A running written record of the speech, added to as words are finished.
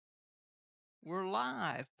We're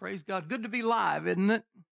live. Praise God. Good to be live, isn't it?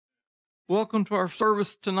 Welcome to our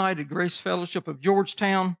service tonight at Grace Fellowship of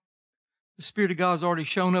Georgetown. The Spirit of God has already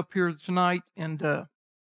shown up here tonight, and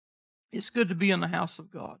it's good to be in the house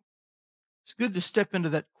of God. It's good to step into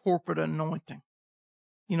that corporate anointing.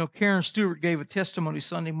 You know, Karen Stewart gave a testimony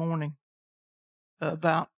Sunday morning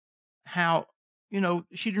about how,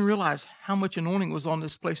 she didn't realize how much anointing was on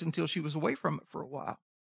this place until she was away from it for a while.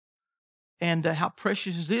 And how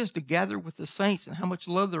precious it is to gather with the saints, and how much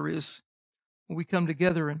love there is when we come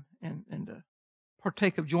together and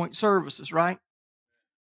partake of joint services, right?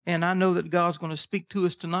 And I know that God's going to speak to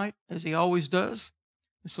us tonight, as He always does.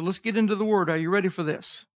 And so let's get into the Word. Are you ready for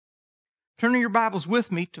this? Turn your Bibles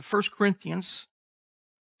with me to 1 Corinthians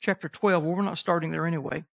chapter 12. Well, we're not starting there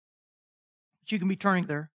anyway, but you can be turning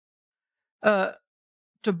there.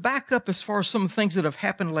 To back up as far as some things that have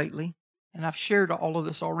happened lately, and I've shared all of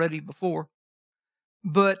this already before,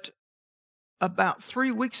 but about 3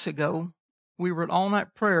 weeks ago, we were at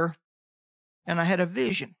all-night prayer, and I had a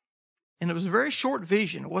vision. And it was a very short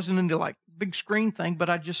vision. It wasn't into like big screen thing, but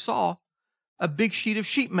I just saw a big sheet of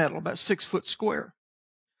sheet metal, about 6 foot square.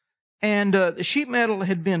 And the sheet metal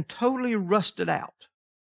had been totally rusted out.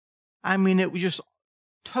 I mean, it was just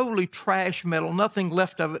totally trash metal, nothing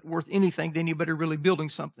left of it worth anything to anybody really building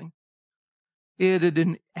something.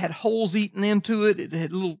 It had holes eaten into it.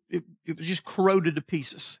 It was just corroded to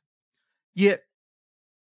pieces. Yet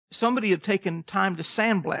somebody had taken time to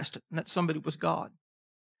sandblast it, and that somebody was God.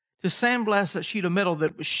 To sandblast that sheet of metal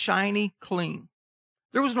that was shiny clean.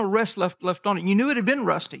 There was no rust left on it. You knew it had been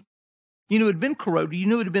rusty. You knew it had been corroded. You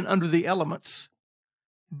knew it had been under the elements.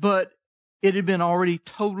 But it had been already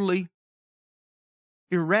totally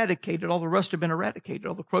eradicated. All the rust had been eradicated.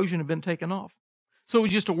 All the corrosion had been taken off. So it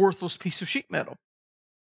was just a worthless piece of sheet metal.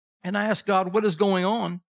 And I asked God, what is going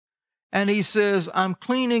on? And He says, I'm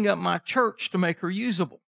cleaning up my church to make her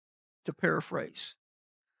usable, to paraphrase.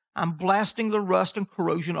 I'm blasting the rust and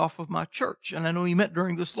corrosion off of my church. And I know He meant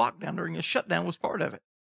during this lockdown, during this shutdown was part of it.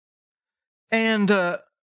 And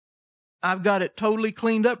I've got it totally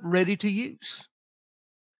cleaned up, ready to use.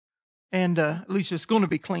 And at least it's going to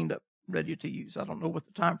be cleaned up, ready to use. I don't know what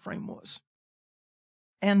the time frame was.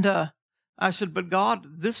 And I said, but God,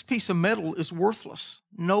 this piece of metal is worthless.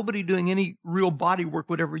 Nobody doing any real body work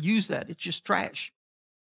would ever use that. It's just trash.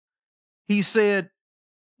 He said,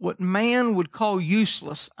 what man would call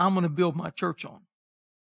useless, I'm going to build my church on.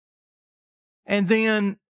 And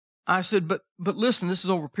then I said, but listen, this is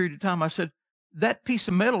over a period of time. I said, that piece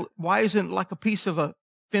of metal, why isn't it like a piece of a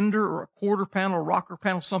fender or a quarter panel, or rocker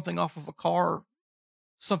panel, something off of a car, or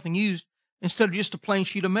something used, instead of just a plain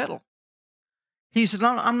sheet of metal? He said,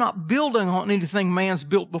 no, I'm not building on anything man's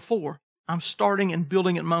built before. I'm starting and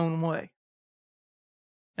building it my own way.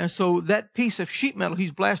 And so that piece of sheet metal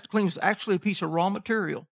He's blasted clean was actually a piece of raw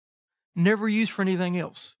material, never used for anything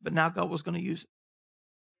else, but now God was going to use it.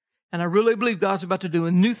 And I really believe God's about to do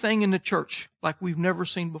a new thing in the church like we've never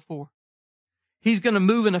seen before. He's going to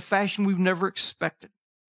move in a fashion we've never expected.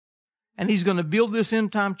 And He's going to build this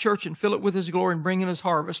end-time church and fill it with His glory and bring in His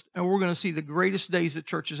harvest. And we're going to see the greatest days the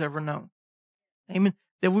church has ever known. Amen.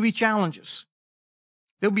 There will be challenges.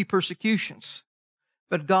 There'll be persecutions.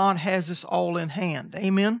 But God has this all in hand.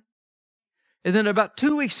 Amen. And then about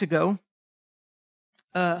 2 weeks ago,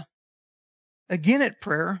 again at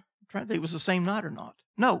prayer, I'm trying to think it was the same night or not.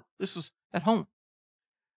 No, this was at home.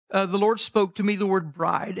 The Lord spoke to me the word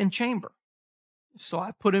bride and chamber. So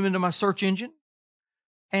I put Him into my search engine,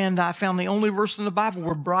 and I found the only verse in the Bible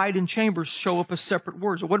where bride and chamber show up as separate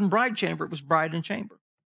words. It wasn't bride chamber, it was bride and chamber.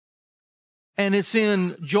 And it's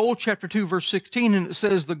in Joel chapter 2, verse 16, and it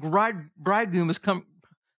says the bridegroom is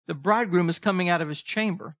coming out of his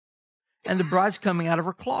chamber, and the bride's coming out of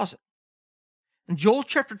her closet. And Joel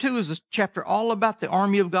chapter 2 is a chapter all about the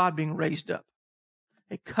army of God being raised up,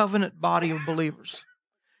 a covenant body of believers.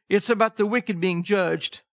 It's about the wicked being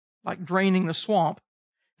judged, like draining the swamp.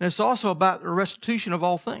 And it's also about the restitution of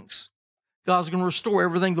all things. God's going to restore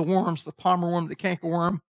everything the worms, the palmer worm, the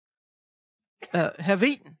cankerworm, have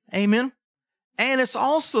eaten. Amen. And it's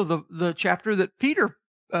also the chapter that Peter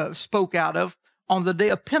spoke out of on the day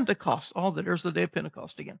of Pentecost. Oh, there's the day of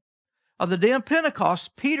Pentecost again. On the day of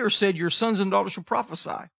Pentecost, Peter said, your sons and daughters shall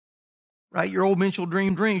prophesy. Right? Your old men shall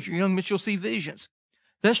dream dreams. Your young men shall see visions.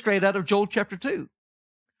 That's straight out of Joel chapter 2.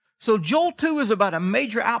 So Joel 2 is about a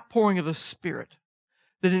major outpouring of the Spirit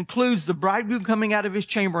that includes the bridegroom coming out of his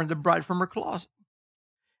chamber and the bride from her closet.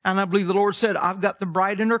 And I believe the Lord said, I've got the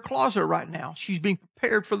bride in her closet right now. She's being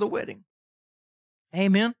prepared for the wedding.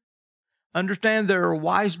 Amen. Understand there are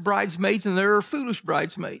wise bridesmaids and there are foolish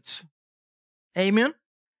bridesmaids. Amen.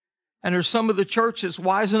 And there's some of the church that's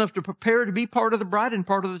wise enough to prepare to be part of the bride, and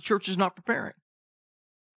part of the church is not preparing.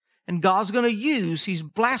 And God's going to use, he's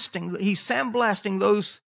sandblasting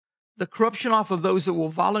the corruption off of those that will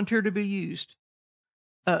volunteer to be used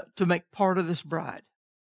to make part of this bride.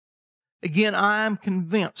 Again, I'm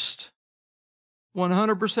convinced,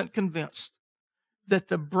 100% convinced, that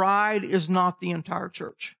the bride is not the entire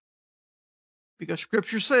church. Because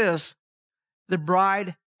Scripture says the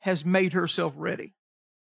bride has made herself ready.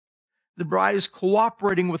 The bride is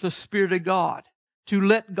cooperating with the Spirit of God to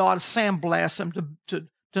let God sandblast them,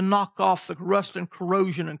 to knock off the rust and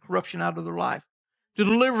corrosion and corruption out of their life, to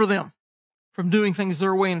deliver them from doing things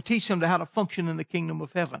their way and teach them how to function in the kingdom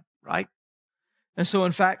of heaven, right? And so,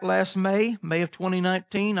 in fact, last May of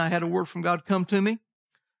 2019, I had a word from God come to me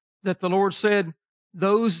that the Lord said,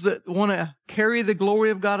 those that want to carry the glory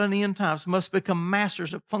of God in the end times must become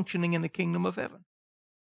masters of functioning in the kingdom of heaven.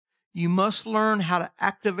 You must learn how to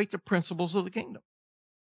activate the principles of the kingdom.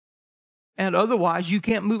 And otherwise, you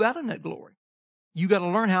can't move out in that glory. You got to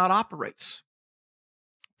learn how it operates.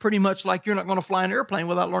 Pretty much like you're not going to fly an airplane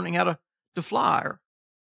without learning how to fly, or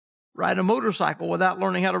ride a motorcycle without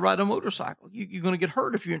learning how to ride a motorcycle. You're going to get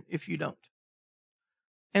hurt if you don't.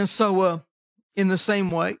 And so, in the same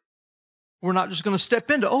way, we're not just going to step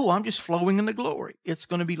into, I'm just flowing in the glory. It's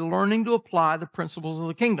going to be learning to apply the principles of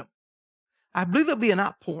the kingdom. I believe there'll be an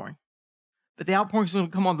outpouring, but the outpouring is going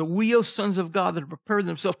to come on the we sons of God that have prepared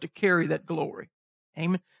themselves to carry that glory.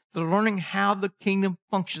 Amen. They're learning how the kingdom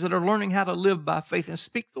functions, that are learning how to live by faith and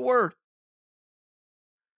speak the word.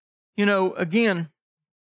 You know, again,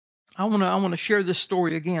 I want to share this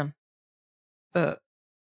story again. Do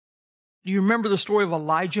you remember the story of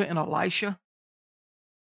Elijah and Elisha?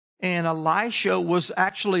 And Elisha was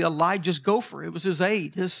actually Elijah's gopher. It was his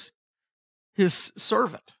aide, his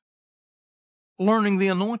servant, learning the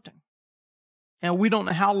anointing. And we don't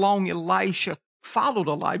know how long Elisha followed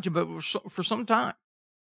Elijah, but for some time.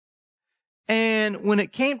 And when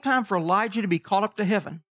it came time for Elijah to be caught up to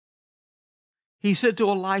heaven, he said to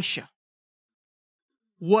Elisha,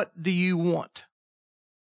 "What do you want?"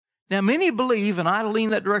 Now, many believe, and I lean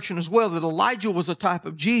that direction as well, that Elijah was a type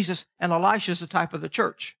of Jesus and Elisha is a type of the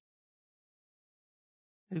church.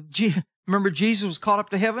 Remember, Jesus was caught up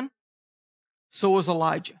to heaven? So was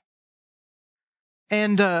Elijah.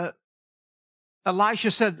 And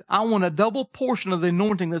Elisha said, "I want a double portion of the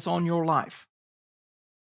anointing that's on your life."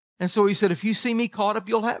 And so he said, "If you see me caught up,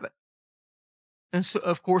 you'll have it." And so,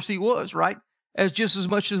 of course, he was, right? As just as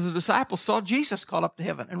much as the disciples saw Jesus caught up to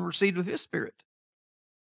heaven and received of his Spirit.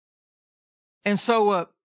 And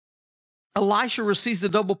so Elisha receives the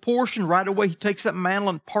double portion. Right away, he takes that mantle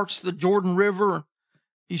and parts the Jordan River. And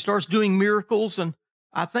he starts doing miracles. And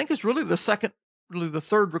I think it's really the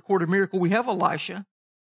third recorded miracle we have, Elisha,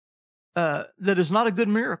 that is not a good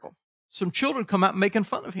miracle. Some children come out making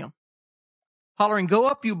fun of him, hollering, "Go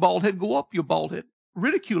up, you bald head, go up, you bald head,"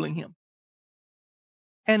 ridiculing him.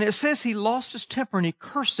 And it says he lost his temper and he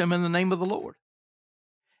cursed them in the name of the Lord.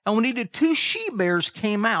 And when he did, 2 she-bears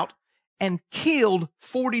came out and killed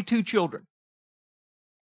 42 children.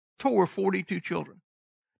 Tore 42 children.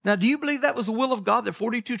 Now, do you believe that was the will of God, that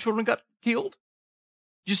 42 children got killed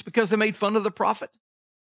just because they made fun of the prophet?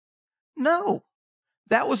 No.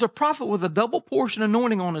 That was a prophet with a double portion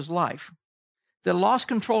anointing on his life that lost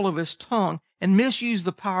control of his tongue and misused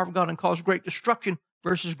the power of God and caused great destruction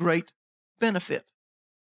versus great benefit.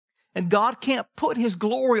 And God can't put his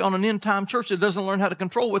glory on an end-time church that doesn't learn how to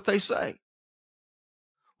control what they say.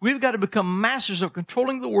 We've got to become masters of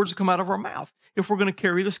controlling the words that come out of our mouth if we're going to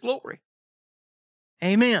carry this glory.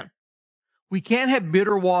 Amen. We can't have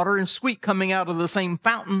bitter water and sweet coming out of the same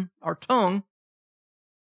fountain, our tongue,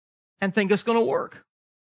 and think it's going to work.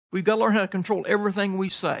 We've got to learn how to control everything we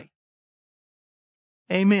say.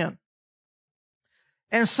 Amen.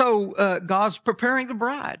 And so God's preparing the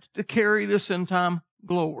bride to carry this end-time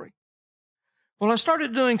glory. Well, I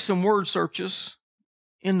started doing some word searches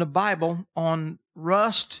in the Bible on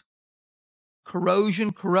rust,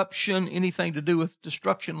 corrosion, corruption, anything to do with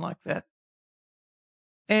destruction like that.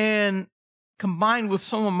 And combined with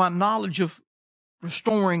some of my knowledge of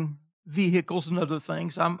restoring vehicles and other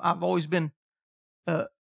things, I've always been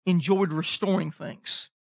enjoyed restoring things.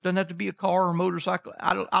 Doesn't have to be a car or a motorcycle.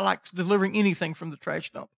 I like delivering anything from the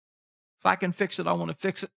trash dump. If I can fix it, I want to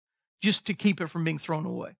fix it just to keep it from being thrown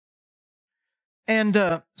away. And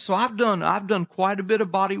so I've done quite a bit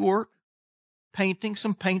of body work, painted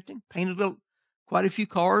quite a few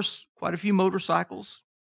cars, quite a few motorcycles,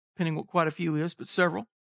 depending what quite a few is, but several.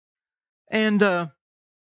 And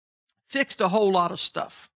fixed a whole lot of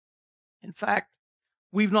stuff. In fact,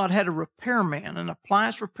 we've not had an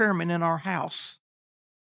appliance repairman in our house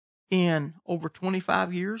in over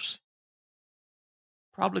 25 years,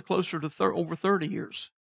 probably closer to over 30 years,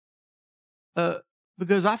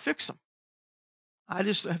 because I fix them. I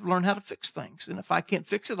just have learned how to fix things. And if I can't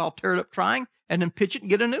fix it, I'll tear it up trying and then pitch it and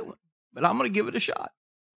get a new one. But I'm going to give it a shot.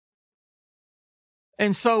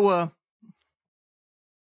 And so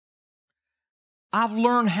I've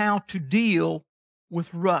learned how to deal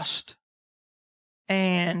with rust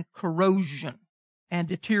and corrosion and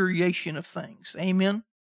deterioration of things. Amen?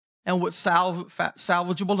 And what's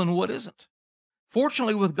salvageable and what isn't.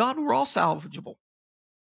 Fortunately, with God, we're all salvageable.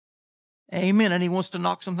 Amen. And He wants to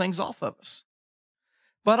knock some things off of us.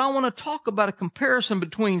 But I want to talk about a comparison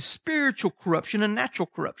between spiritual corruption and natural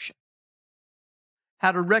corruption.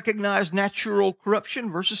 How to recognize natural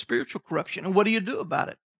corruption versus spiritual corruption. And what do you do about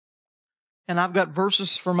it? And I've got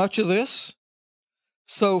verses for much of this.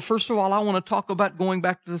 So first of all, I want to talk about, going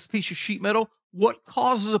back to this piece of sheet metal, what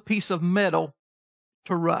causes a piece of metal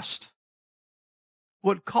to rust?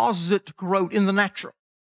 What causes it to corrode in the natural?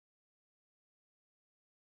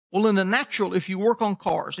 Well, in the natural, if you work on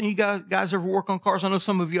cars, and you guys ever work on cars? I know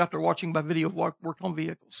some of you out there watching by video have worked on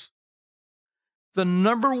vehicles. The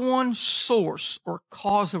number one source or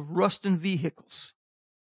cause of rust in vehicles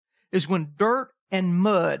is when dirt and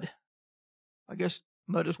mud, I guess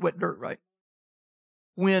mud is wet dirt, right?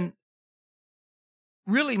 When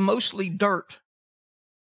really mostly dirt,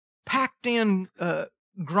 packed in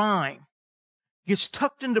grime, gets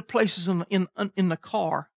tucked into places in the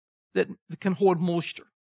car that can hold moisture.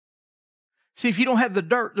 See, if you don't have the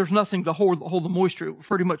dirt, there's nothing to hold the moisture. It will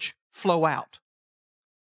pretty much flow out.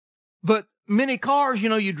 But many cars,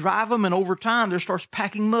 you drive them, and over time, there starts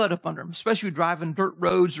packing mud up under them, especially if you're driving dirt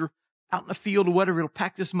roads or out in the field or whatever, it'll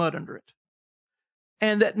pack this mud under it.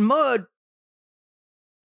 And that mud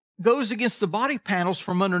goes against the body panels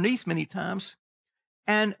from underneath many times,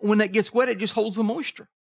 and when that gets wet, it just holds the moisture.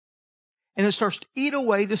 And it starts to eat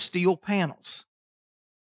away the steel panels.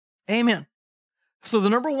 Amen. So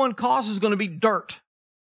the number one cause is going to be dirt.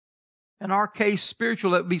 In our case,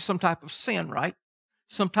 spiritual, that would be some type of sin, right?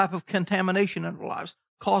 Some type of contamination in our lives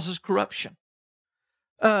causes corruption.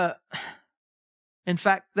 In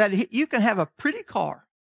fact, that you can have a pretty car.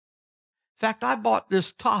 In fact, I bought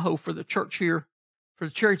this Tahoe for the church here, for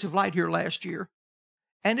the Chariots of Light here last year,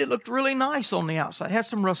 and it looked really nice on the outside. It had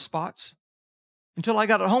some rough spots until I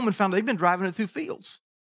got it home and found they've been driving it through fields.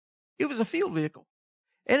 It was a field vehicle.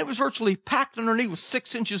 And it was virtually packed underneath with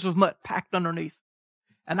 6 inches of mud packed underneath.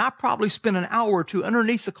 And I probably spent an hour or two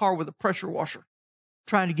underneath the car with a pressure washer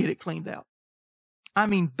trying to get it cleaned out. I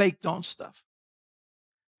mean, baked on stuff.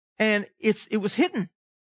 And it was hidden.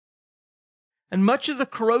 And much of the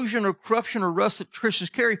corrosion or corruption or rust that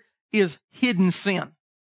Christians carry is hidden sin.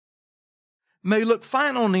 May look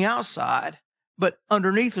fine on the outside, but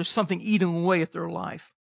underneath there's something eating away at their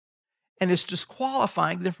life. And it's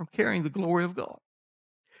disqualifying them from carrying the glory of God.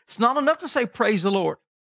 It's not enough to say, praise the Lord,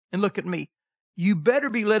 and look at me. You better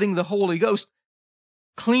be letting the Holy Ghost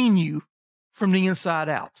clean you from the inside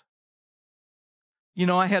out.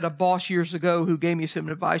 I had a boss years ago who gave me some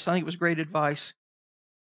advice. I think it was great advice.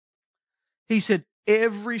 He said,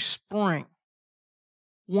 every spring,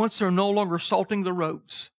 once they're no longer salting the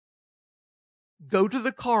roads, go to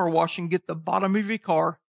the car wash and get the bottom of your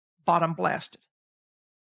car bottom blasted.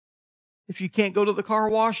 If you can't go to the car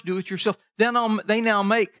wash, do it yourself. Then they now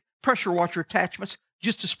make pressure washer attachments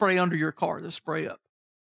just to spray under your car, to spray up.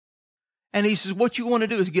 And he says, what you want to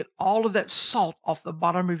do is get all of that salt off the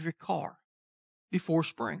bottom of your car before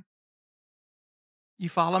spring. You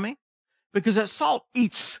follow me? Because that salt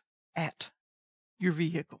eats at your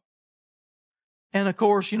vehicle. And of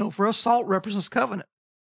course, for us, salt represents covenant.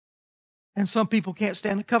 And some people can't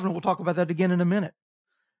stand the covenant. We'll talk about that again in a minute.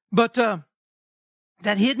 But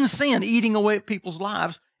that hidden sin eating away at people's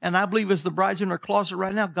lives. And I believe as the bride's in her closet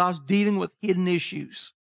right now, God's dealing with hidden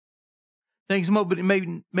issues. Things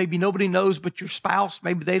maybe nobody knows but your spouse.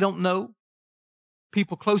 Maybe they don't know.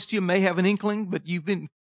 People close to you may have an inkling, but you've been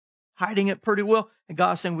hiding it pretty well. And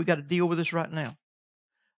God's saying, we got to deal with this right now.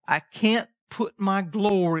 I can't put my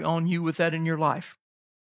glory on you with that in your life.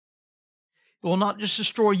 It will not just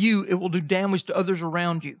destroy you, it will do damage to others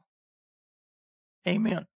around you.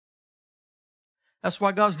 Amen. That's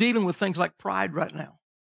why God's dealing with things like pride right now,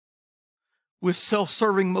 with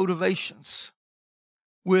self-serving motivations,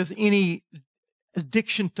 with any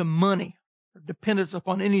addiction to money or dependence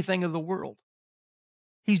upon anything of the world.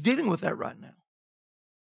 He's dealing with that right now.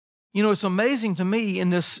 It's amazing to me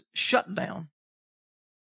in this shutdown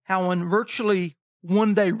how in virtually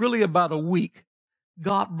one day, really about a week,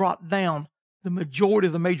 God brought down the majority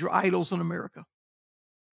of the major idols in America.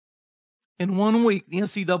 In 1 week, the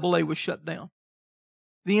NCAA was shut down.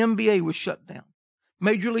 The NBA was shut down.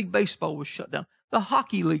 Major League Baseball was shut down. The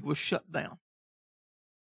Hockey League was shut down.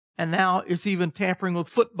 And now it's even tampering with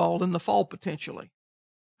football in the fall potentially.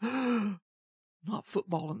 Not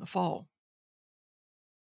football in the fall.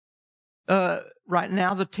 Right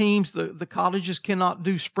now, the teams, the colleges cannot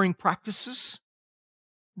do spring practices.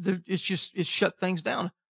 It's shut things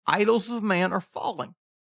down. Idols of man are falling.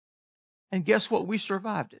 And guess what? We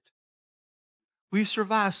survived it. We've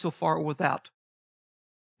survived so far without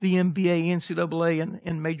the NBA, NCAA,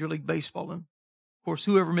 and Major League Baseball. And, of course,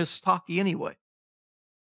 whoever missed hockey anyway.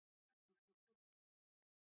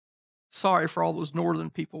 Sorry for all those northern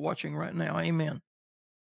people watching right now. Amen.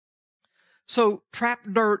 So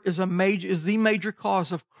trapped dirt is the major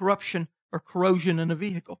cause of corruption or corrosion in a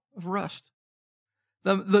vehicle, of rust.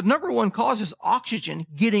 The number one cause is oxygen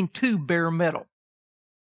getting to bare metal.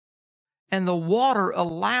 And the water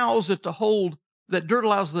allows it to hold, that dirt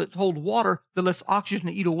allows it to hold water that lets oxygen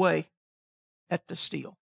eat away at the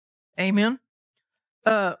steel. Amen?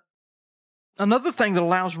 Another thing that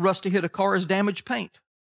allows rust to hit a car is damaged paint.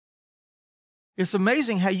 It's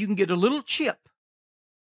amazing how you can get a little chip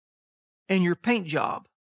in your paint job,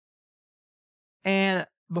 and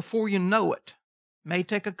before you know it, may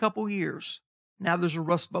take a couple years, now there's a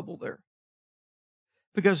rust bubble there.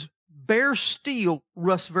 Because bare steel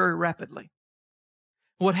rusts very rapidly.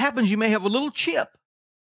 What happens, you may have a little chip.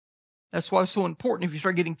 That's why it's so important if you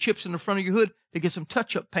start getting chips in the front of your hood to get some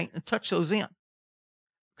touch-up paint and touch those in.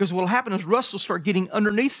 Because what will happen is rust will start getting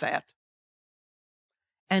underneath that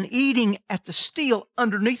and eating at the steel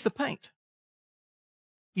underneath the paint.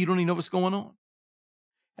 You don't even know what's going on.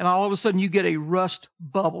 And all of a sudden you get a rust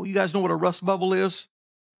bubble. You guys know what a rust bubble is?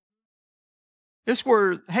 It's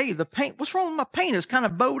where, hey, the paint, what's wrong with my paint? It's kind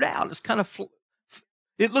of bowed out. It's kind of,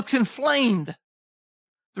 it looks inflamed.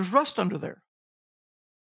 There's rust under there.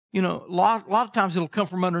 You know, a lot of times it'll come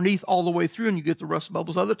from underneath all the way through and you get the rust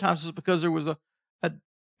bubbles. Other times it's because there was a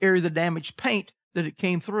area that damaged paint that it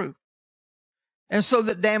came through. And so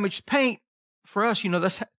that damaged paint, for us, you know,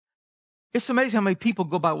 it's amazing how many people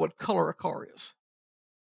go by what color a car is.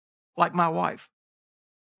 Like my wife.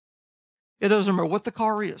 It doesn't matter what the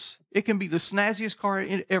car is. It can be the snazziest car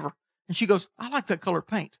ever. And she goes, I like that color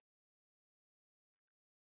paint.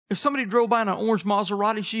 If somebody drove by in an orange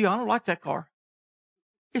Maserati, I don't like that car.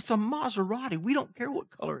 It's a Maserati. We don't care what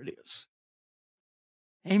color it is.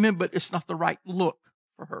 Amen. But it's not the right look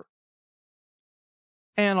for her.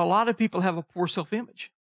 And a lot of people have a poor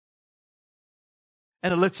self-image.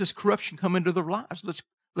 And it lets this corruption come into their lives.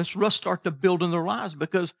 Let's rust start to build in their lives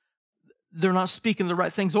because they're not speaking the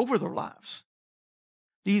right things over their lives.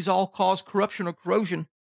 These all cause corruption or corrosion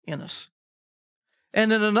in us.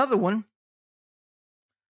 And then another one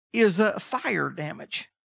is fire damage.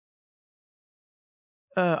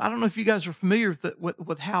 I don't know if you guys are familiar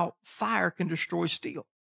with how fire can destroy steel.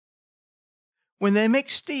 When they make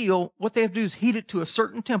steel, what they have to do is heat it to a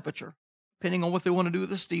certain temperature, depending on what they want to do with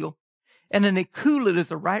the steel, and then they cool it at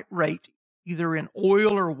the right rate, either in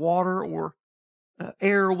oil or water or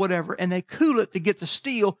air or whatever, and they cool it to get the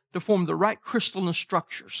steel to form the right crystalline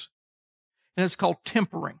structures. And it's called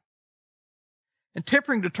tempering. And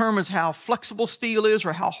tempering determines how flexible steel is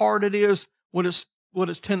or how hard it is, what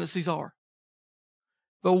its tendencies are.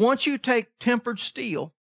 But once you take tempered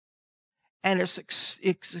steel and it's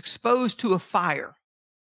exposed to a fire,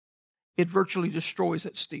 it virtually destroys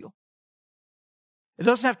that steel. It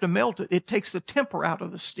doesn't have to melt it. It takes the temper out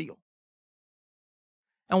of the steel.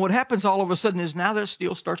 And what happens all of a sudden is now that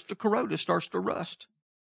steel starts to corrode. It starts to rust.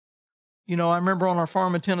 You know, I remember on our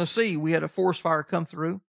farm in Tennessee, we had a forest fire come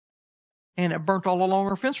through, and it burnt all along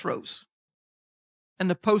our fence rows. And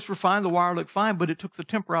the posts were fine, the wire looked fine, but it took the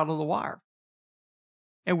temper out of the wire.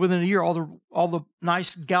 And within a year, all the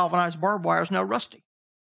nice galvanized barbed wire is now rusty.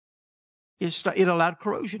 It allowed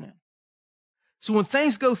corrosion in. So when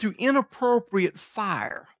things go through inappropriate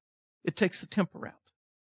fire, it takes the temper out.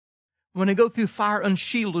 When they go through fire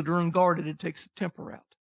unshielded or unguarded, it takes the temper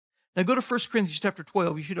out. Now go to 1 Corinthians chapter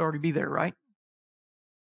 12. You should already be there, right?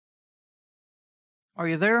 Are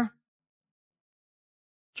you there?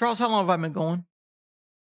 Charles, how long have I been going?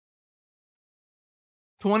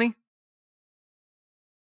 20?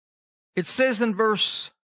 It says in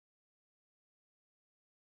verse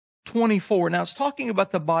 24, now it's talking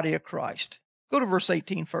about the body of Christ. Go to verse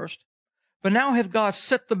 18 first. But now hath God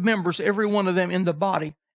set the members, every one of them, in the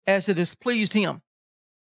body, as it has pleased him.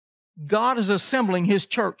 God is assembling his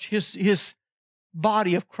church, his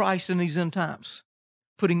body of Christ in these end times,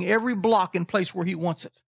 putting every block in place where he wants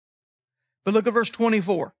it. But look at verse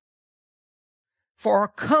 24. For our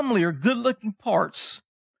comely or good-looking parts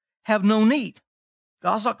have no need,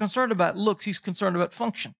 God's not concerned about looks. He's concerned about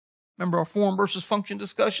function. Remember our form versus function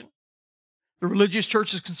discussion? The religious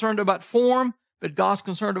church is concerned about form, but God's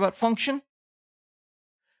concerned about function.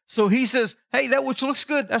 So he says, hey, that which looks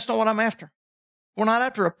good, that's not what I'm after. We're not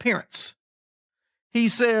after appearance. He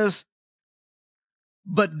says,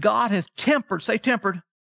 but God hath tempered, say tempered,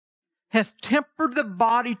 hath tempered the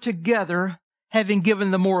body together, having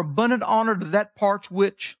given the more abundant honor to that part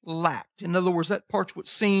which lacked. In other words, that part which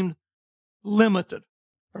seemed limited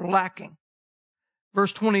or lacking.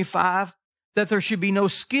 Verse 25, that there should be no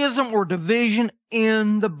schism or division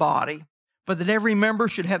in the body, but that every member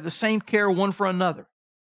should have the same care one for another.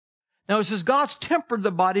 Now it says God's tempered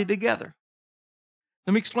the body together.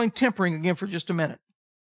 Let me explain tempering again for just a minute.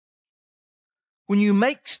 When you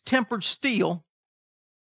make tempered steel,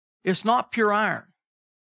 it's not pure iron.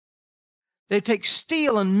 They take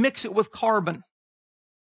steel and mix it with carbon.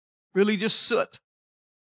 Really just soot.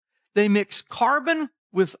 They mix carbon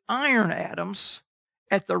with iron atoms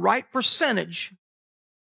at the right percentage,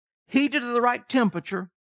 heated to the right temperature,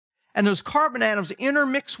 and those carbon atoms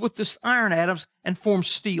intermix with the iron atoms and form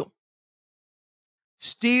steel.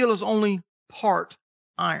 Steel is only part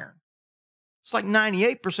iron. It's like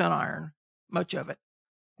 98% iron, much of it,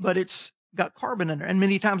 but it's got carbon in there and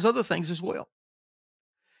many times other things as well.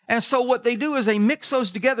 And so what they do is they mix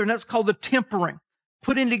those together, and that's called the tempering,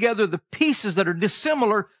 putting together the pieces that are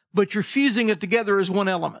dissimilar, but you're fusing it together as one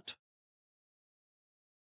element.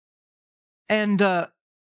 And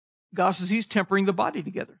God says he's tempering the body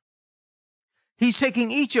together. He's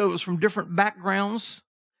taking each of us from different backgrounds,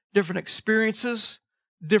 different experiences,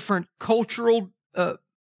 different cultural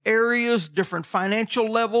areas, different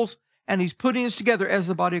financial levels, and he's putting us together as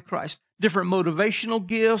the body of Christ. Different motivational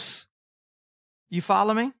gifts. You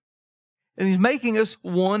follow me? And he's making us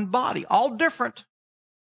one body. All different,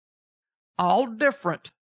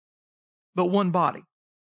 but one body.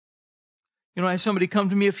 You know, I had somebody come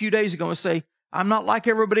to me a few days ago and say, I'm not like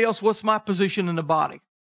everybody else. What's my position in the body?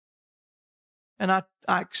 And I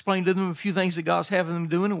explained to them a few things that God's having them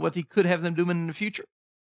doing and what he could have them doing in the future.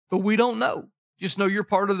 But we don't know. Just know you're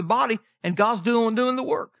part of the body and God's doing the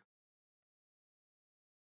work.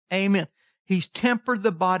 Amen. He's tempered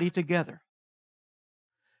the body together.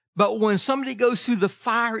 But when somebody goes through the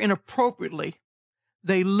fire inappropriately,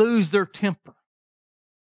 they lose their temper.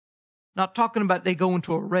 Not talking about they go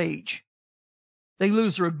into a rage. They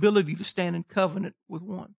lose their ability to stand in covenant with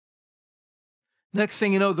one. Next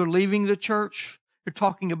thing you know, they're leaving the church. They're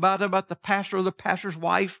talking about the pastor or the pastor's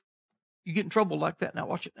wife. You get in trouble like that now.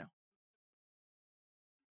 Watch it now.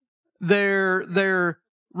 They're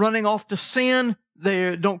running off to sin.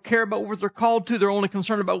 They don't care about what they're called to. They're only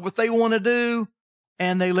concerned about what they want to do.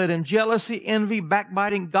 And they let in jealousy, envy,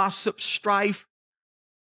 backbiting, gossip, strife,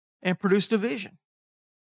 and produce division.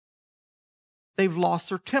 They've lost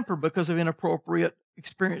their temper because of inappropriate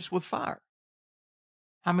experience with fire.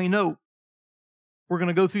 How many know we're going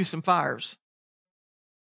to go through some fires?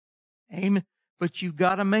 Amen. But you've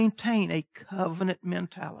got to maintain a covenant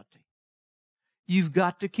mentality. You've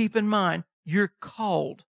got to keep in mind you're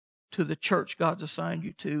called to the church God's assigned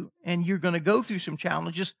you to, and you're going to go through some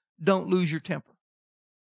challenges. Don't lose your temper.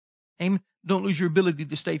 Amen. Don't lose your ability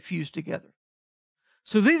to stay fused together.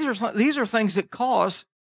 So these are things that cause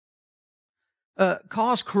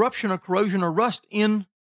corruption or corrosion or rust in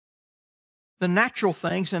the natural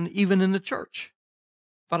things and even in the church.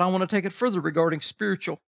 But I want to take it further regarding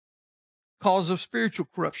spiritual cause of spiritual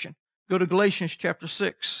corruption. Go to Galatians chapter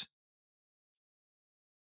 6.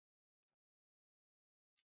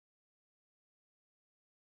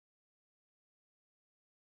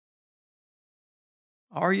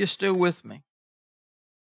 Are you still with me?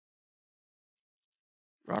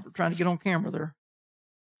 Robert trying to get on camera there.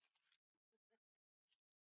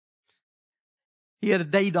 He had a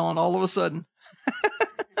day dawn all of a sudden.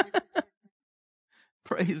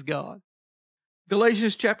 Praise God.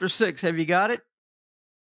 Galatians chapter 6, have you got it?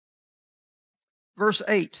 Verse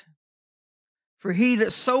 8. For he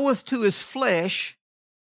that soweth to his flesh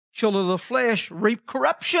shall of the flesh reap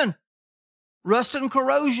corruption, rust and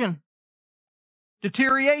corrosion,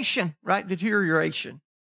 deterioration, right? Deterioration.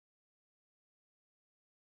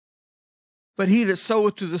 But he that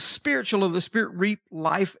soweth to the Spirit shall of the Spirit reap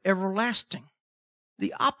life everlasting.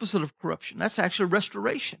 The opposite of corruption. That's actually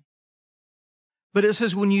restoration. But it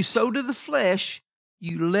says when you sow to the flesh,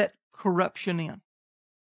 you let corruption in.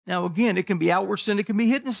 Now again, it can be outward sin, it can be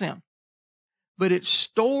hidden sin. But it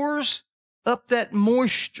stores up that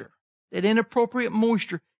moisture, that inappropriate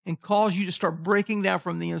moisture, and cause you to start breaking down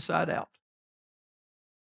from the inside out.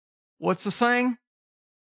 What's the saying?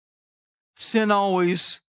 Sin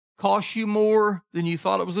always costs you more than you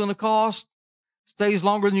thought it was going to cost. Stays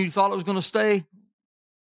longer than you thought it was going to stay.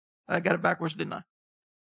 I got it backwards, didn't I?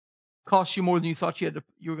 Costs you more than you thought you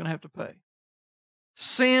were going to have to pay.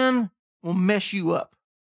 Sin will mess you up.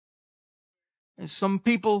 And some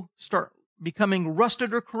people start becoming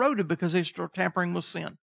rusted or corroded because they start tampering with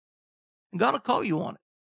sin. And God will call you on it.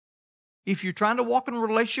 If you're trying to walk in a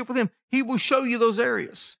relationship with Him, He will show you those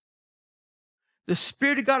areas. The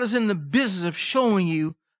Spirit of God is in the business of showing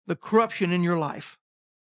you the corruption in your life.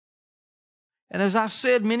 And as I've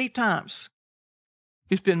said many times,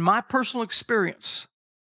 it's been my personal experience.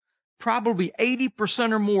 Probably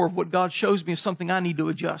 80% or more of what God shows me is something I need to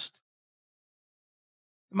adjust.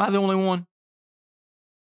 Am I the only one?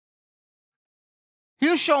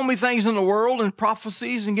 He'll show me things in the world and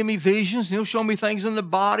prophecies and give me visions. And He'll show me things in the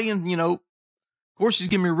body and, of course He's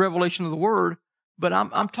giving me a revelation of the Word. But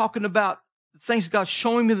I'm talking about things God's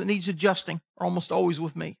showing me that needs adjusting are almost always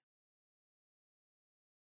with me.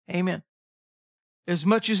 Amen. As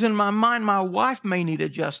much as in my mind, my wife may need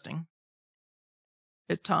adjusting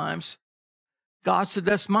at times. God said,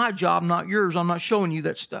 that's my job, not yours. I'm not showing you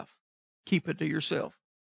that stuff. Keep it to yourself.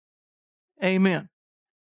 Amen.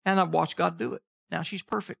 And I've watched God do it. Now she's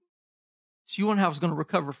perfect. So you wonder how I was going to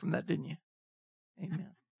recover from that, didn't you?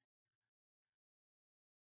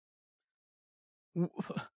 Amen.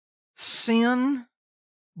 Sin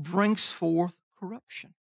brings forth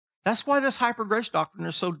corruption. That's why this hyper grace doctrine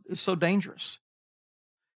is so dangerous.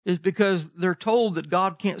 Is because they're told that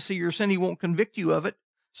God can't see your sin, He won't convict you of it.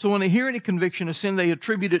 So when they hear any conviction of sin, they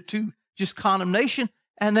attribute it to just condemnation,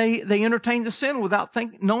 and they entertain the sin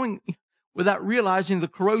without realizing the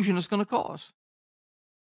corrosion it's going to cause.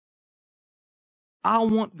 I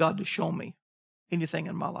want God to show me anything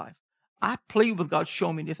in my life. I plead with God,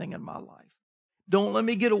 show me anything in my life. Don't let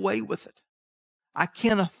me get away with it. I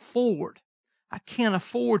can't afford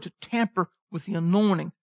to tamper with the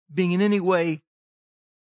anointing being in any way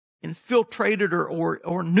infiltrated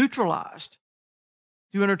or neutralized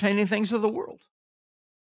through entertaining things of the world.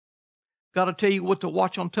 Got to tell you what to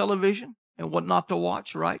watch on television and what not to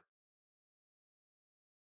watch, right?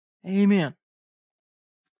 Amen.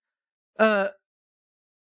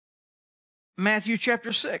 Matthew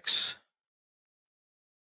chapter 6.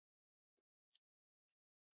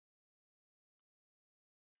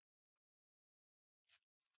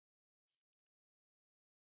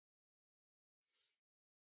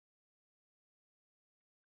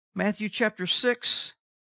 Matthew chapter 6,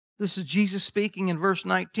 this is Jesus speaking in verse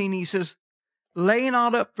 19. He says, lay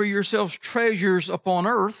not up for yourselves treasures upon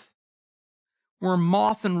earth, where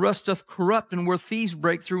moth and rust doth corrupt, and where thieves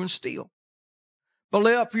break through and steal. But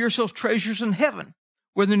lay up for yourselves treasures in heaven,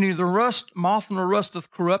 where neither moth nor rust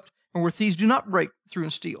doth corrupt, and where thieves do not break through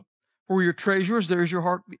and steal. For where your treasure is, there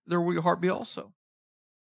will your heart be also.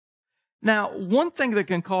 Now, one thing that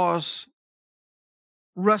can cause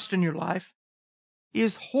rust in your life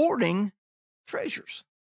is hoarding treasures.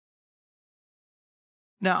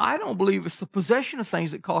 Now, I don't believe it's the possession of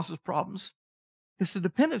things that causes problems. It's the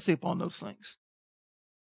dependency upon those things.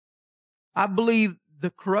 I believe the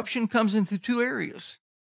corruption comes into two areas.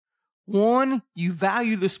 One, you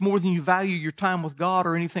value this more than you value your time with God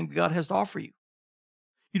or anything that God has to offer you.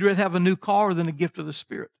 You'd rather have a new car than a gift of the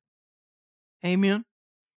Spirit. Amen.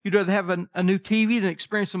 You'd rather have a new TV than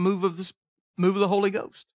experience a move of the Holy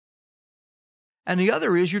Ghost. And the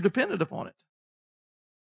other is you're dependent upon it.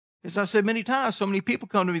 As I said many times, so many people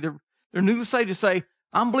come to me, they're new to say,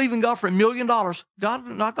 I'm believing God for $1 million. God's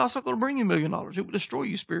not going to bring you $1 million. It will destroy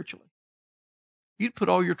you spiritually. You'd put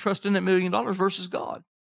all your trust in that $1 million versus God.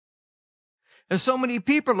 And so many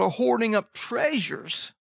people are hoarding up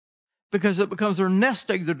treasures because it becomes their nest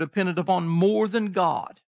egg they're dependent upon more than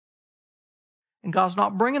God. And God's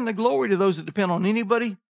not bringing the glory to those that depend on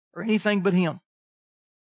anybody or anything but Him.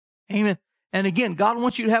 Amen. And again, God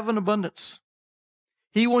wants you to have an abundance.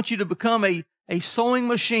 He wants you to become a sowing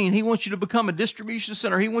machine. He wants you to become a distribution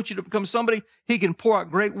center. He wants you to become somebody He can pour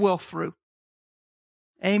out great wealth through.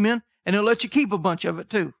 Amen. And He'll let you keep a bunch of it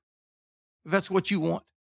too, if that's what you want,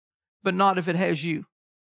 but not if it has you.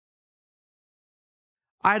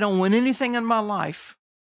 I don't want anything in my life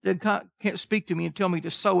that can't speak to me and tell me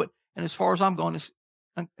to sow it. And as far as I'm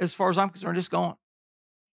concerned, it's gone.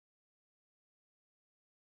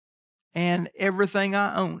 And everything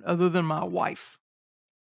I own, other than my wife,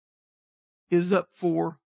 is up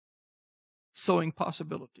for sowing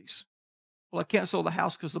possibilities. Well, I can't sell the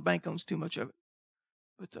house because the bank owns too much of it.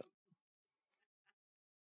 But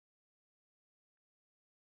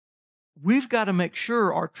we've got to make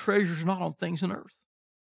sure our treasure's not on things on earth,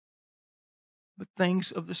 but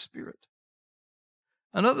things of the Spirit.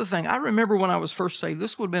 Another thing, I remember when I was first saved,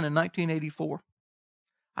 this would have been in 1984.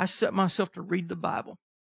 I set myself to read the Bible.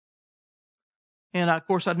 And of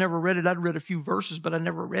course, I'd never read it. I'd read a few verses, but I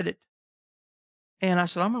never read it. And I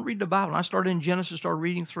said, I'm going to read the Bible. And I started in Genesis, started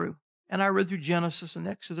reading through. And I read through Genesis and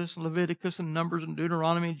Exodus and Leviticus and Numbers and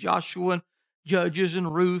Deuteronomy and Joshua and Judges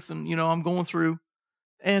and Ruth. And, I'm going through.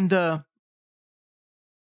 And I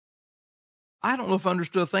don't know if I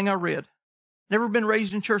understood a thing I read. Never been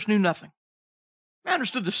raised in church, knew nothing. I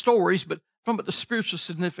understood the stories, but from the spiritual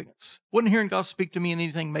significance. Wasn't hearing God speak to me in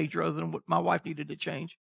anything major other than what my wife needed to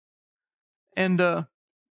change. And I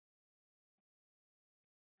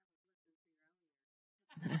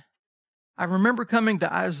remember coming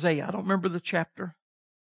to Isaiah. I don't remember the chapter,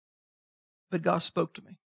 but God spoke to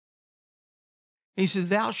me. He says,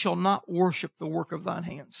 "Thou shalt not worship the work of thine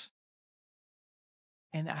hands."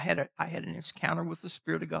 And I had an encounter with the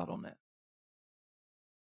Spirit of God on that.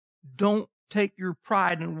 Don't take your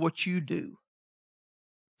pride in what you do.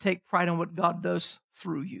 Take pride in what God does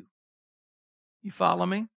through you. You follow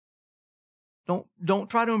me? Don't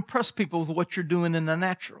try to impress people with what you're doing in the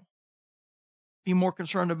natural. Be more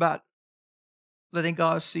concerned about letting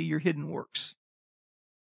God see your hidden works.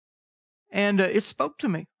 And it spoke to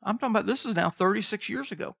me. I'm talking about, this is now 36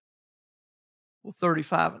 years ago. Well,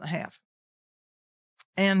 35 and a half.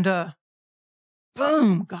 And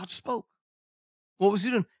boom, God spoke. What was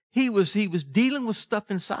he doing? He was dealing with stuff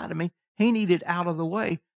inside of me he needed out of the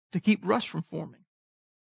way to keep rust from forming.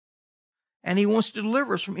 And he wants to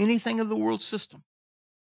deliver us from anything of the world system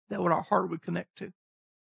that what our heart would connect to.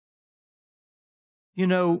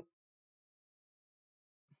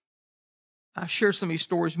 I shared some of these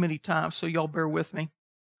stories many times, so y'all bear with me.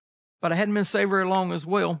 But I hadn't been saved very long as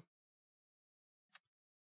well.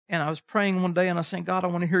 And I was praying one day and I was saying, God, I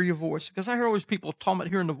want to hear your voice. Because I hear always people talking about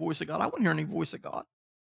hearing the voice of God. I wouldn't hear any voice of God.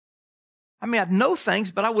 I mean, I'd know things,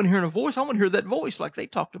 but I wouldn't hear a voice. I wouldn't hear that voice like they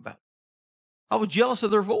talked about. I was jealous of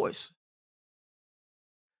their voice.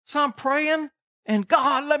 So I'm praying, and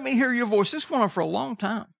God, let me hear your voice. This went on for a long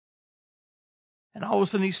time. And all of a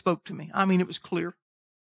sudden he spoke to me. I mean, it was clear.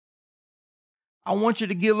 I want you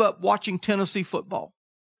to give up watching Tennessee football.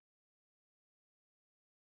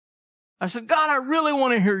 I said, God, I really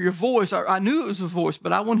want to hear your voice. I knew it was a voice,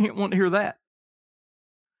 but I want to hear that.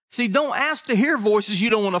 See, don't ask to hear voices you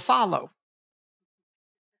don't want to follow.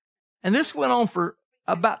 And this went on for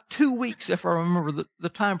about 2 weeks, if I remember the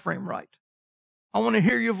time frame right. I want to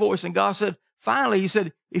hear your voice. And God said, finally, he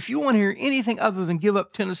said, if you want to hear anything other than give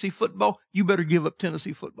up Tennessee football, you better give up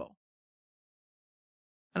Tennessee football.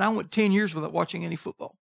 And I went 10 years without watching any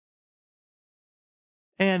football.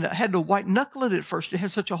 And I had to white knuckle it at first. It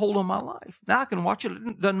had such a hold on my life. Now I can watch it.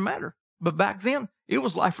 It doesn't matter. But back then, it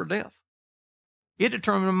was life or death. It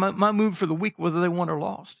determined my mood for the week, whether they won or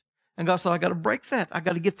lost. And God said, I got to break that. I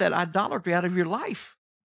got to get that idolatry out of your life.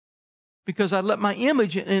 Because I let my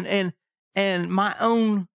image and my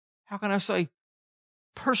own, how can I say,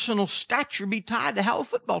 personal stature be tied to how a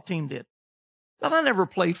football team did. That I never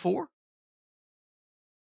played for.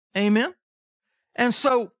 Amen? And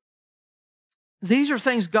so, these are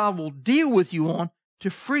things God will deal with you on to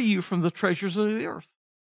free you from the treasures of the earth.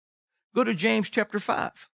 Go to James chapter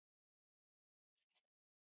 5.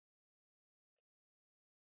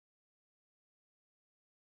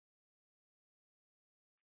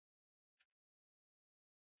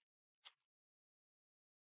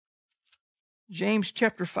 James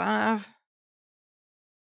chapter 5,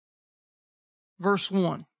 verse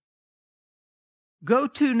 1. Go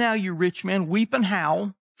to now, you rich man, weep and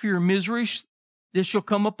howl for your miseries that shall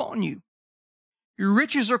come upon you. Your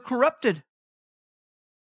riches are corrupted,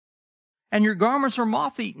 and your garments are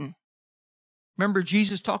moth-eaten. Remember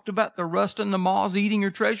Jesus talked about the rust and the moths eating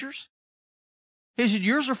your treasures? He said,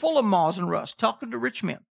 yours are full of moths and rust, talking to rich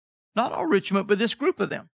men. Not all rich men, but this group of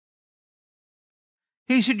them.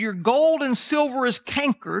 He said, your gold and silver is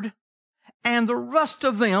cankered, and the rust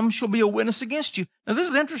of them shall be a witness against you. Now, this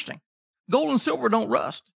is interesting. Gold and silver don't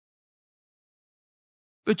rust.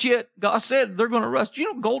 But yet, God said they're going to rust.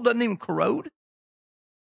 You know, gold doesn't even corrode.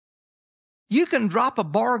 You can drop a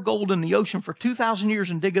bar of gold in the ocean for 2,000 years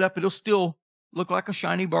and dig it up. It'll still look like a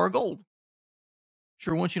shiny bar of gold.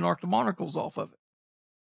 Sure, once you knock the barnacles off of it.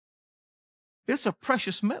 It's a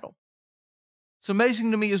precious metal. It's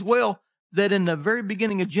amazing to me as well that in the very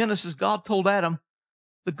beginning of Genesis, God told Adam,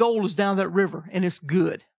 the gold is down that river, and it's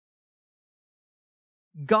good.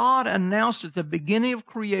 God announced at the beginning of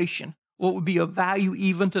creation what would be of value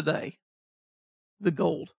even today, the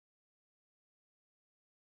gold.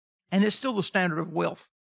 And it's still the standard of wealth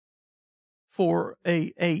for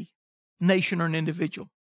a nation or an individual,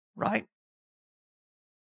 right?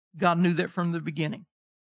 God knew that from the beginning.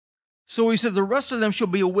 So he said, the rest of them shall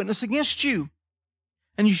be a witness against you.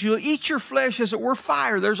 and you shall eat your flesh as it were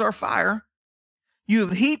fire. There's our fire. You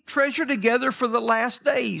have heaped treasure together for the last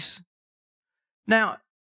days. Now,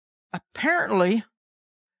 apparently,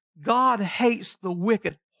 God hates the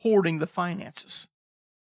wicked hoarding the finances.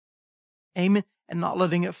 Amen. And not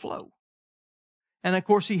letting it flow. And of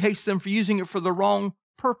course, he hates them for using it for the wrong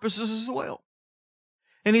purposes as well.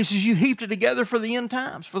 And he says, you heaped it together for the end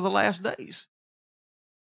times, for the last days.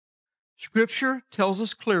 Scripture tells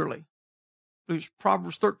us clearly, it's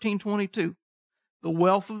Proverbs 13:22, the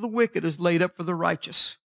wealth of the wicked is laid up for the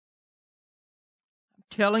righteous. I'm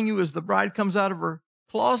telling you, as the bride comes out of her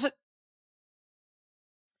closet,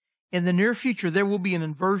 in the near future, there will be an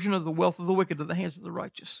inversion of the wealth of the wicked to the hands of the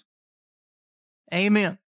righteous.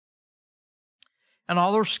 Amen. And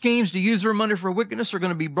all those schemes to use their money for wickedness are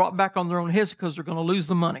going to be brought back on their own heads because they're going to lose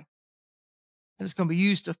the money. And it's going to be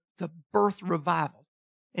used to birth revival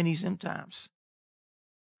in these end times.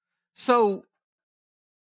 So,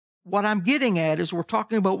 what I'm getting at is we're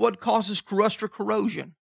talking about what causes rust or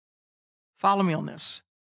corrosion. Follow me on this.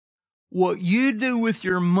 What you do with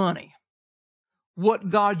your money,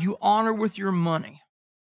 what God you honor with your money,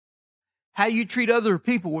 how you treat other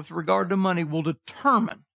people with regard to money will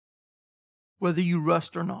determine whether you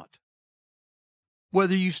rust or not,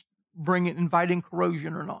 whether you bring it inviting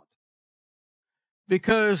corrosion or not.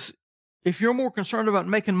 Because if you're more concerned about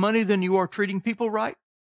making money than you are treating people right,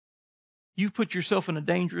 you've put yourself in a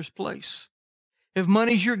dangerous place. If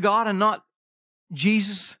money's your God and not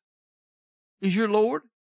Jesus is your Lord,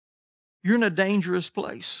 you're in a dangerous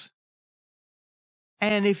place.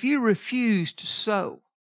 And if you refuse to sow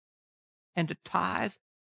and to tithe,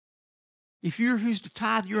 if you refuse to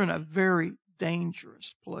tithe, you're in a very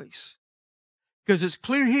dangerous place. Because it's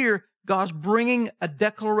clear here, God's bringing a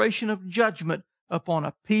declaration of judgment upon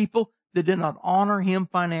a people that did not honor Him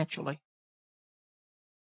financially.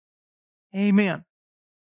 Amen.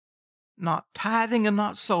 Not tithing and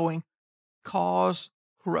not sowing cause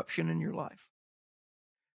corruption in your life.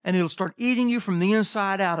 And it'll start eating you from the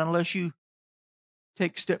inside out unless you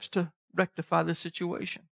take steps to rectify the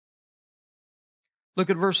situation. Look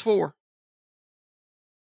at verse 4.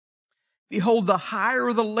 Behold, the hire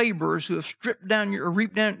of the laborers who have stripped down or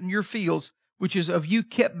reaped down your fields, which is of you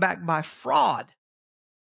kept back by fraud,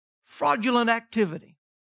 fraudulent activity,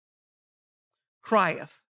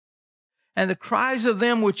 crieth. And the cries of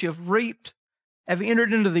them which have reaped have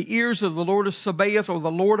entered into the ears of the Lord of Sabaoth, or the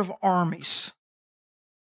Lord of armies.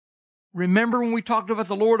 Remember when we talked about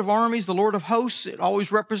the Lord of armies, the Lord of hosts, it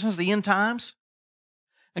always represents the end times.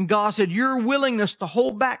 And God said, your willingness to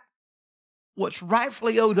hold back what's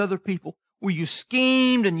rightfully owed other people, where you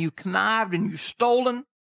schemed and you connived and you've stolen,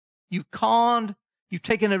 you've conned, you've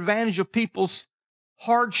taken advantage of people's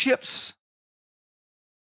hardships,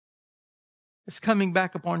 it's coming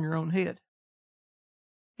back upon your own head.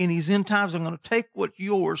 In these end times, I'm going to take what's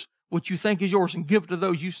yours, what you think is yours, and give it to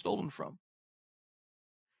those you've stolen from.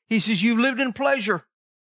 He says, you've lived in pleasure.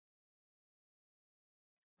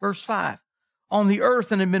 Verse 5, on the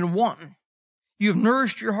earth and have been wanton. You have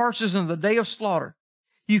nourished your hearts as in the day of slaughter.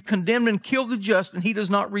 You condemned and killed the just, and he does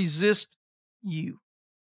not resist you.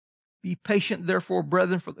 Be patient, therefore,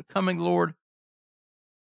 brethren, for the coming Lord.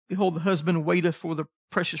 Behold, the husband waiteth for the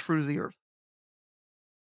precious fruit of the earth.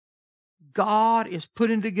 God is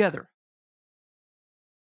putting together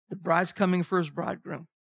the bride's coming for his bridegroom,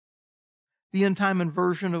 the end time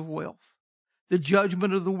inversion of wealth, the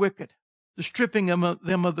judgment of the wicked, the stripping them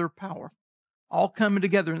of their power, all coming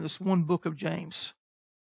together in this one book of James.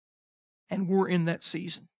 And we're in that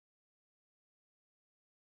season.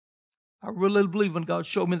 I really believe when God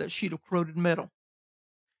showed me that sheet of corroded metal,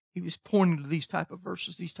 He was pointing to these type of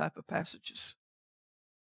verses, these type of passages.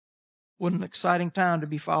 What an exciting time to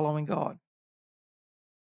be following God.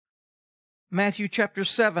 Matthew chapter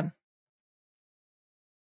 7.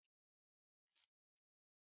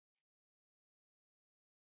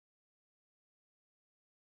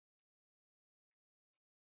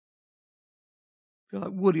 I feel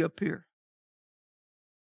like Woody up here.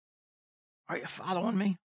 Are you following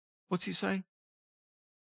me? What's he say?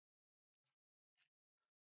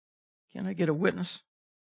 Can I get a witness?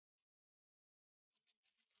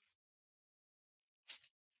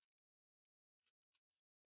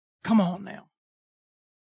 Come on now.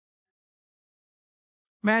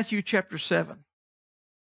 Matthew chapter 7.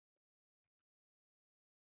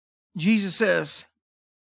 Jesus says,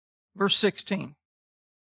 verse 16,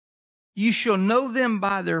 you shall know them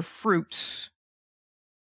by their fruits.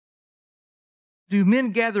 Do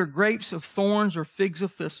men gather grapes of thorns or figs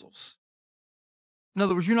of thistles? In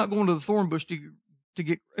other words, you're not going to the thorn bush to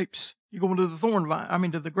get grapes. You're going to the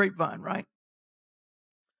to the grapevine, right?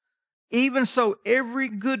 Even so, every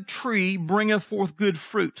good tree bringeth forth good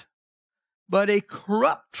fruit, but a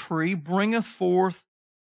corrupt tree bringeth forth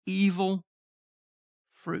evil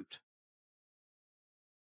fruit.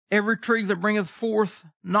 Every tree that bringeth forth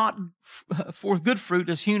not forth good fruit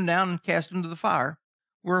is hewn down and cast into the fire.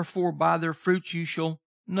 Wherefore by their fruits you shall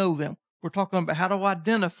know them. We're talking about how to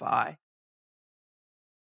identify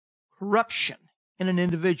corruption in an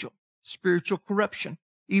individual, spiritual corruption,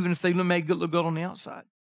 even if they may look good on the outside.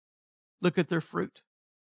 Look at their fruit.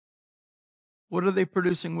 What are they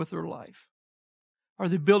producing with their life? Are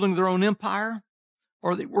they building their own empire,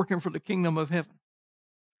 or are they working for the kingdom of heaven?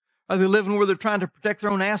 Are they living where they're trying to protect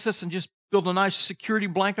their own assets and just build a nice security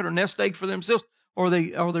blanket or nest egg for themselves? Or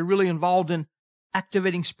are they really involved in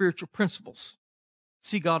activating spiritual principles?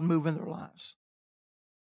 See God move in their lives.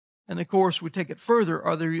 And of course, we take it further.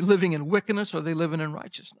 Are they living in wickedness, or are they living in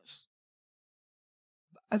righteousness?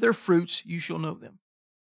 By their fruits you shall know them.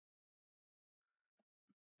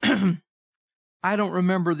 I don't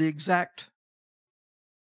remember the exact,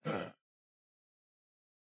 how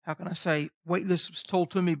can I say, wait, this was told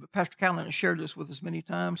to me, but Pastor Callan has shared this with us many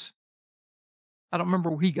times. I don't remember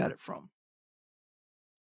where he got it from.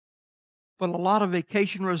 But a lot of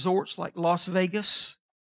vacation resorts like Las Vegas,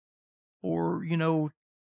 or, trying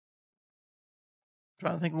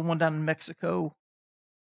to think of one down in Mexico.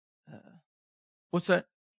 What's that?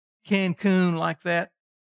 Cancun, like that.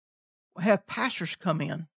 Have pastors come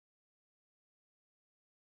in.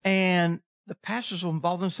 And the pastors will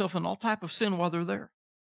involve themselves in all type of sin while they're there.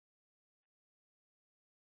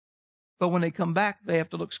 But when they come back, they have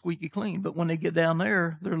to look squeaky clean. But when they get down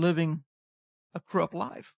there, they're living a corrupt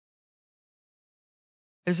life.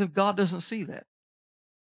 As if God doesn't see that.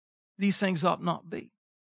 These things ought not be.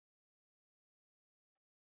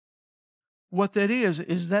 What that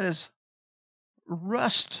is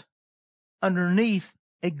rust underneath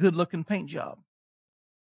a good-looking paint job.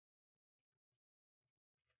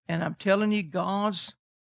 And I'm telling you, God's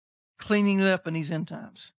cleaning it up in these end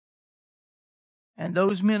times. And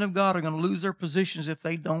those men of God are going to lose their positions if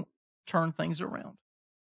they don't turn things around.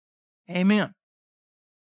 Amen.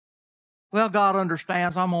 Well, God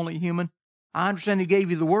understands I'm only human. I understand He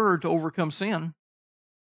gave you the word to overcome sin.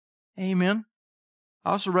 Amen.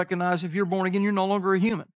 I also recognize if you're born again, you're no longer a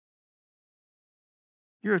human.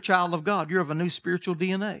 You're a child of God. You're of a new spiritual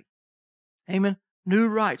DNA. Amen. New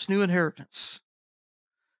rights, new inheritance.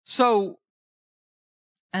 So,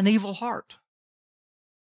 an evil heart.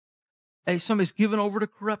 Somebody's given over to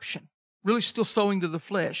corruption, really still sowing to the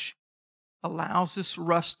flesh, allows this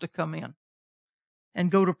rust to come in. And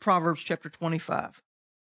go to Proverbs chapter 25.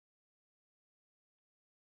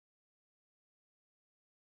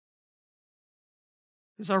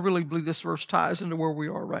 Because I really believe this verse ties into where we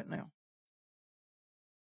are right now.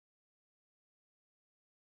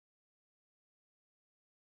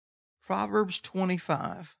 Proverbs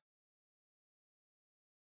 25.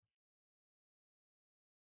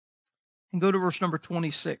 And go to verse number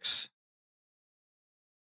 26.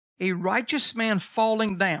 A righteous man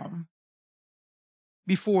falling down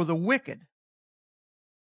before the wicked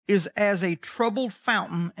is as a troubled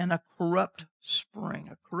fountain and a corrupt spring.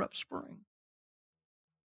 A corrupt spring.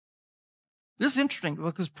 This is interesting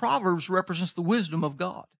because Proverbs represents the wisdom of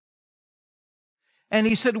God. And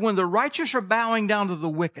he said, when the righteous are bowing down to the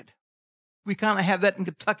wicked, we kind of have that in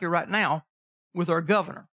Kentucky right now with our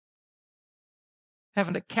governor,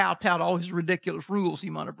 having to kowtow to all his ridiculous rules he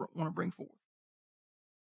might want to bring forth.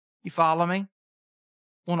 You follow me?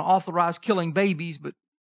 Want to authorize killing babies, but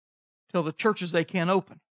tell the churches they can't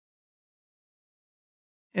open.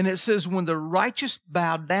 And it says, when the righteous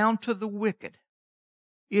bow down to the wicked,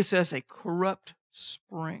 it's as a corrupt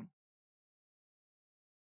spring.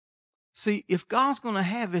 See, if God's going to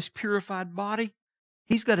have His purified body,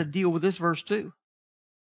 He's got to deal with this verse too.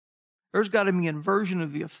 There's got to be an inversion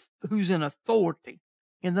of who's in authority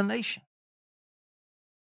in the nation.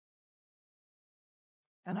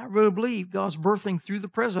 And I really believe God's birthing through the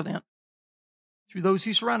president, through those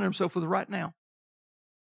He's surrounding Himself with right now,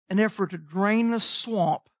 an effort to drain the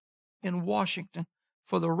swamp in Washington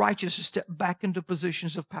for the righteous to step back into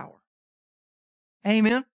positions of power.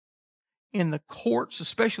 Amen? In the courts,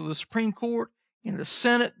 especially the Supreme Court, in the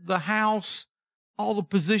Senate, the House, all the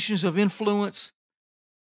positions of influence,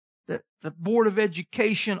 the Board of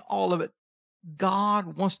Education, all of it.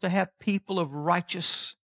 God wants to have people of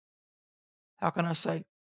righteous, how can I say,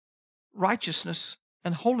 righteousness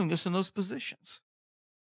and holiness in those positions.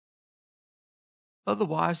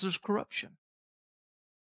 Otherwise, there's corruption.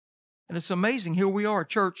 And it's amazing. Here we are, a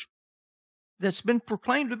church that's been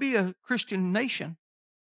proclaimed to be a Christian nation,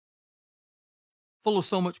 full of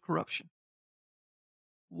so much corruption.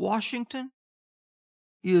 Washington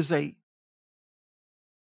is a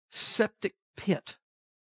septic pit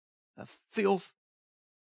of filth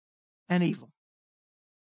and evil.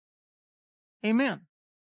 Amen.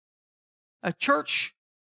 A church,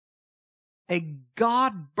 a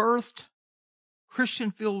God-birthed,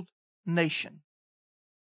 Christian-filled nation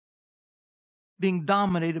being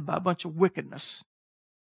dominated by a bunch of wickedness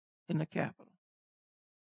in the capital.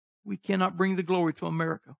 We cannot bring the glory to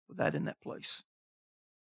America with that in that place.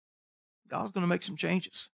 God's going to make some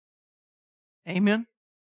changes. Amen.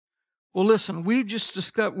 Well, listen,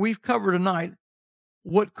 we've covered tonight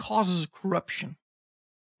what causes corruption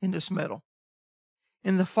in this metal.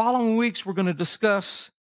 In the following weeks, we're going to discuss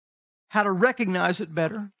how to recognize it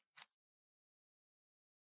better.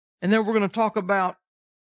 And then we're going to talk about,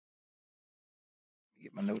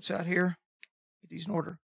 get my notes out here, get these in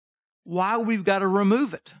order, why we've got to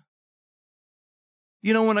remove it.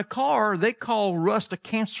 You know, in a car, they call rust a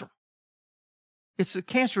cancer. It's a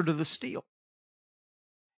cancer to the steel.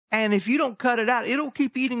 And if you don't cut it out, it'll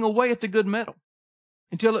keep eating away at the good metal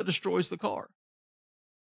until it destroys the car.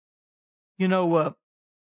 You know, what's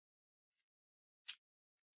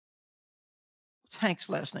Hank's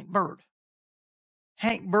last name? Bird.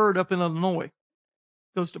 Hank Bird up in Illinois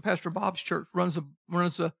goes to Pastor Bob's church, runs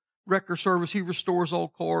a wrecker service. He restores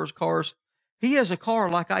old cars. He has a car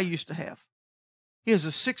like I used to have. He has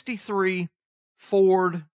a 63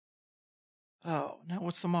 Ford. Oh, now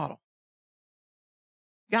what's the model?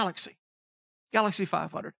 Galaxy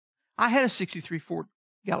 500. I had a 63 Ford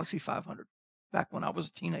Galaxy 500 back when I was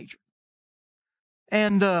a teenager.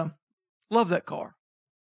 And love that car.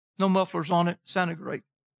 No mufflers on it. Sounded great.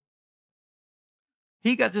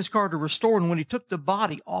 He got this car to restore, and when he took the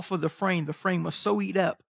body off of the frame was so eat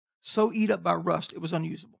up by rust, it was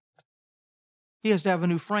unusable. He has to have a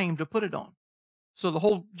new frame to put it on. So the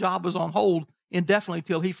whole job is on hold indefinitely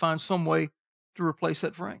till he finds some way to replace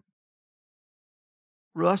that frame.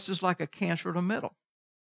 Rust is like a cancer to metal.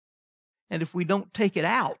 And if we don't take it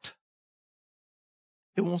out,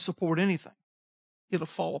 it won't support anything. It'll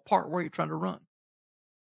fall apart where you're trying to run.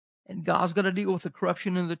 And God's got to deal with the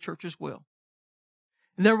corruption in the church as well.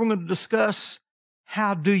 And then we're going to discuss,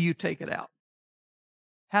 how do you take it out?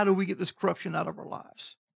 How do we get this corruption out of our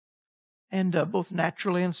lives? And both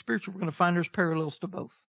naturally and spiritually, we're going to find there's parallels to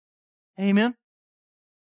both. Amen?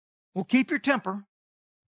 Well, keep your temper.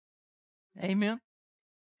 Amen?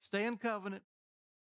 Stay in covenant.